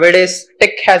example, nowadays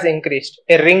tech has increased.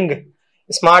 A ring,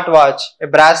 a smartwatch, a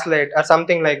bracelet or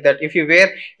something like that. If you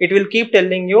wear, it will keep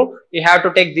telling you, you have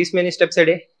to take this many steps a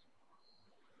day.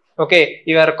 Okay,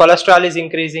 your cholesterol is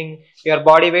increasing, your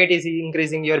body weight is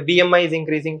increasing, your BMI is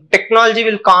increasing. Technology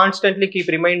will constantly keep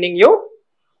reminding you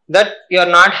that you are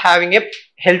not having a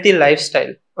healthy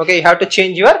lifestyle. Okay, you have to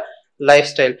change your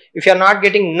lifestyle. If you are not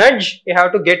getting nudge, you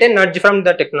have to get a nudge from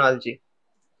the technology.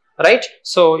 right?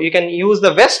 So you can use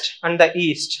the west and the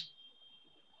east,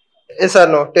 yes or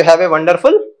no, to have a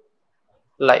wonderful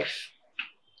life.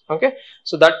 Okay,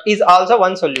 so that is also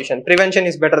one solution. Prevention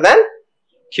is better than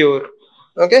cure.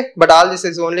 Okay, but all this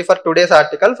is only for today's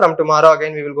article. From tomorrow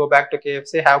again we will go back to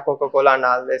KFC, have Coca-Cola and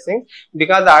all these things,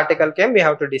 because the article came, we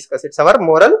have to discuss. It's our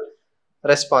moral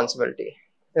responsibility,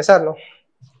 yes or no?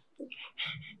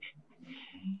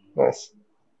 Yes.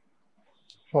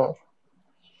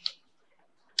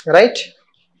 Right.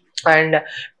 And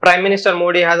Prime Minister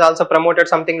Modi has also promoted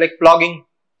something like plogging.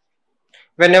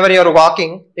 Whenever you are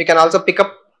walking, you can also pick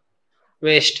up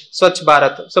waste, Swachh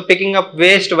Bharat. So picking up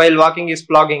waste while walking is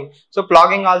plogging. So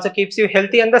plogging also keeps you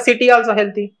healthy and the city also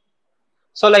healthy.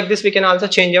 So like this we can also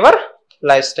change our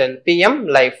lifestyle. PM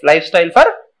life, lifestyle for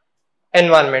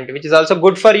environment, which is also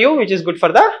good for you, which is good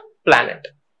for the planet.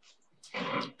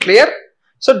 Clear?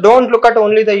 So don't look at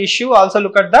only the issue, also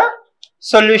look at the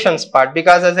solutions part,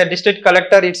 because as a district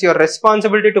collector it's your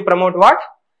responsibility to promote what?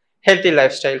 Healthy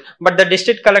lifestyle. But the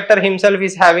district collector himself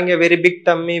is having a very big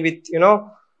tummy with, you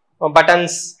know,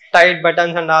 buttons, tight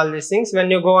buttons and all these things. When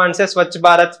you go and say Swachh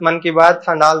Bharat, Man Ki Baat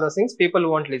and all those things, people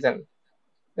won't listen.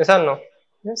 Yes or no?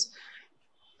 Yes.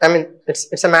 I mean,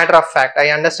 it's a matter of fact. I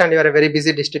understand you are a very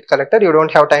busy district collector. You don't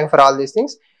have time for all these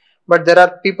things. But there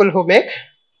are people who make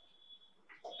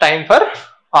time for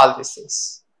all these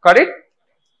things. Got it?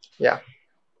 Yeah.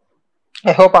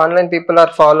 I hope online people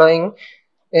are following.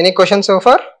 Any questions so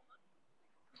far?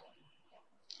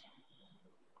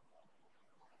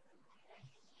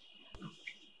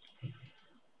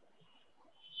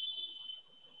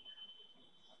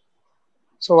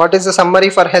 So what is the summary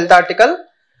for health article?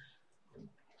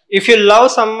 If you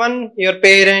love someone, your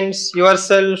parents,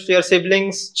 yourself, your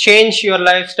siblings, change your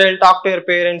lifestyle, talk to your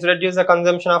parents, reduce the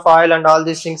consumption of oil and all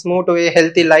these things, move to a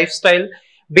healthy lifestyle,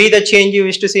 be the change you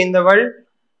wish to see in the world,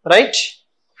 right?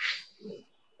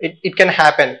 It can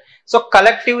happen. So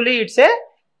collectively it's a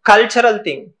cultural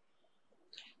thing.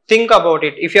 Think about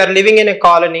it. If you are living in a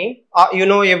colony, you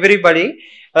know everybody,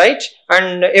 right?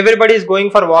 And everybody is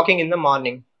going for walking in the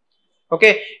morning.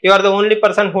 Okay, you are the only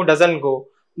person who doesn't go.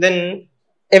 Then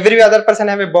every other person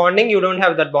have a bonding, you don't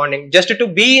have that bonding. Just to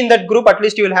be in that group, at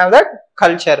least you will have that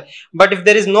culture. But if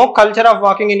there is no culture of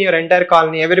walking in your entire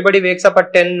colony, everybody wakes up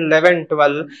at 10, 11,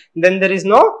 12, then there is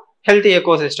no healthy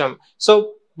ecosystem.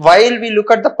 So while we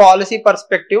look at the policy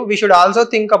perspective, we should also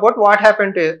think about what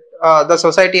happened to the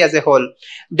society as a whole.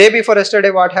 Day before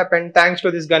yesterday, what happened? Thanks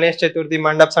to this Ganesh Chaturthi,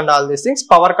 mandaps and all these things,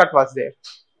 power cut was there.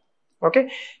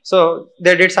 Okay, so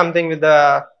they did something with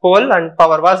the pole and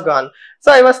power was gone.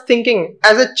 So I was thinking,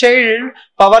 as a child,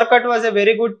 power cut was a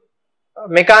very good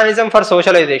mechanism for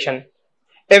socialization.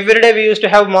 Every day we used to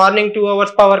have morning 2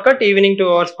 hours power cut, evening 2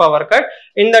 hours power cut.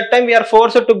 In that time we are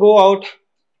forced to go out,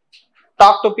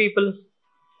 talk to people,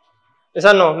 yes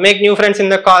or no, make new friends in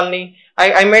the colony.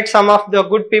 I met some of the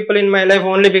good people in my life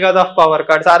only because of power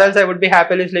cuts, or else I would be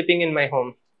happily sleeping in my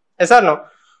home, yes or no.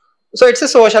 So it's a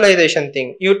socialization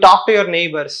thing. You talk to your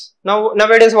neighbors.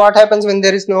 Nowadays what happens when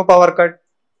there is no power cut?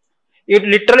 You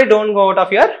literally don't go out of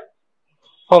your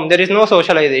home. There is no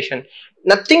socialization.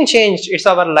 Nothing changed. It's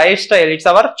our lifestyle. It's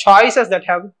our choices that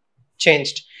have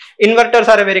changed. Inverters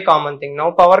are a very common thing.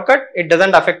 Now power cut, it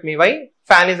doesn't affect me. Why?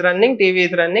 Fan is running, TV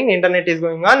is running, internet is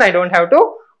going on. I don't have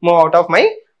to move out of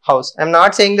my house. I'm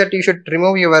not saying that you should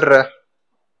remove your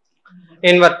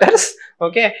inverters.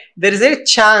 Okay, there is a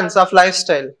chance of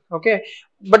lifestyle. Okay,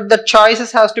 but the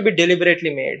choices has to be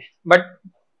deliberately made. But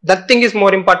that thing is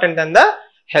more important than the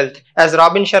health. As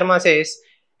Robin Sharma says,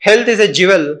 health is a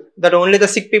jewel that only the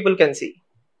sick people can see.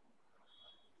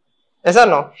 Yes or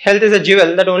no? Health is a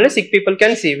jewel that only sick people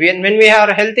can see. When we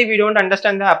are healthy, we don't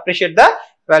understand appreciate the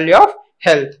value of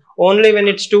health. Only when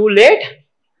it's too late,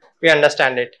 we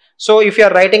understand it. So if you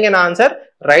are writing an answer,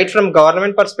 write from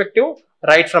government perspective,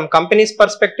 write from company's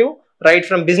perspective, write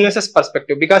from businesses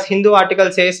perspective, because Hindu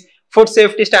article says Food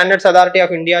Safety Standards Authority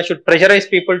of India should pressurize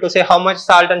people to say how much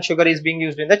salt and sugar is being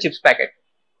used in the chips packet.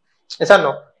 Yes or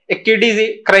no? A kid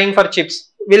is crying for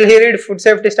chips. Will he read Food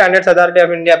Safety Standards Authority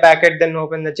of India packet, then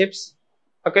open the chips?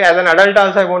 Okay, as an adult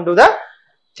also I won't do the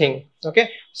thing.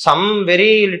 Okay, some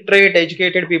very literate,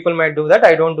 educated people might do that.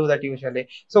 I don't do that usually.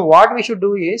 So what we should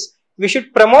do is, we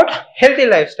should promote healthy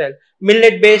lifestyle,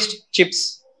 millet based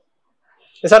chips.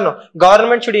 Yes or no?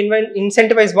 Government should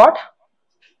incentivize what?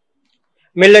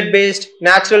 Millet based,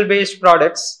 natural based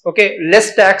products. Okay,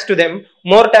 less tax to them,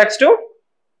 more tax to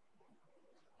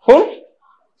whom?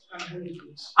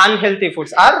 Unhealthy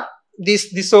foods are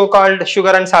these so-called sugar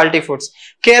and salty foods.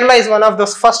 Kerala is one of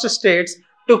those first states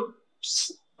to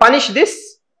punish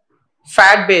this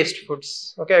fat based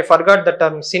foods. Okay, I forgot the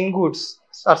term, sin goods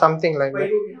or something like that.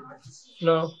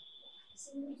 No.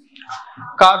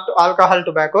 Alcohol,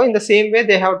 tobacco. In the same way,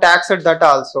 they have taxed that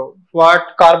also. What?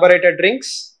 Carbureted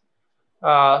drinks,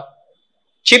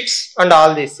 chips, and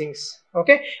all these things.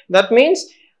 Okay. That means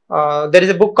there is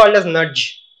a book called as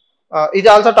Nudge. It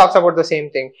also talks about the same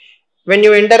thing. When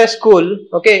you enter a school,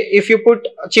 okay, if you put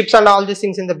chips and all these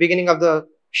things in the beginning of the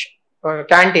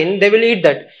canteen, they will eat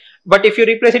that. But if you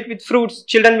replace it with fruits,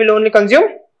 children will only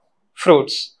consume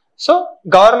fruits. So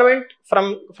government,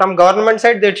 from government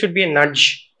side, there should be a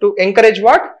nudge to encourage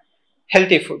what?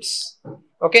 Healthy foods.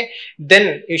 Okay.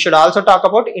 Then you should also talk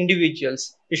about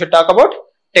individuals. You should talk about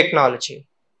technology.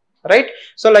 Right.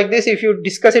 So like this, if you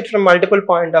discuss it from multiple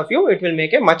point of view, it will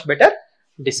make a much better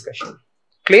discussion.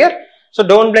 Clear? So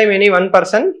don't blame any one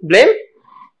person, blame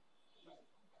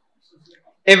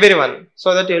everyone,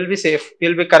 so that you will be safe, you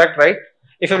will be correct, right?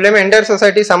 If you blame entire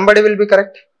society, somebody will be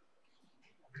correct.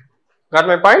 Got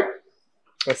my point?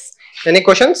 Yes. Any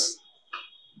questions?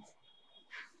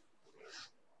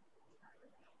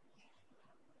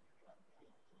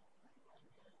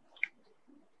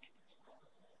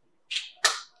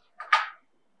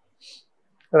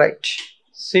 Right.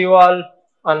 See you all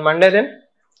on Monday then.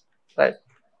 Right.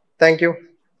 Thank you.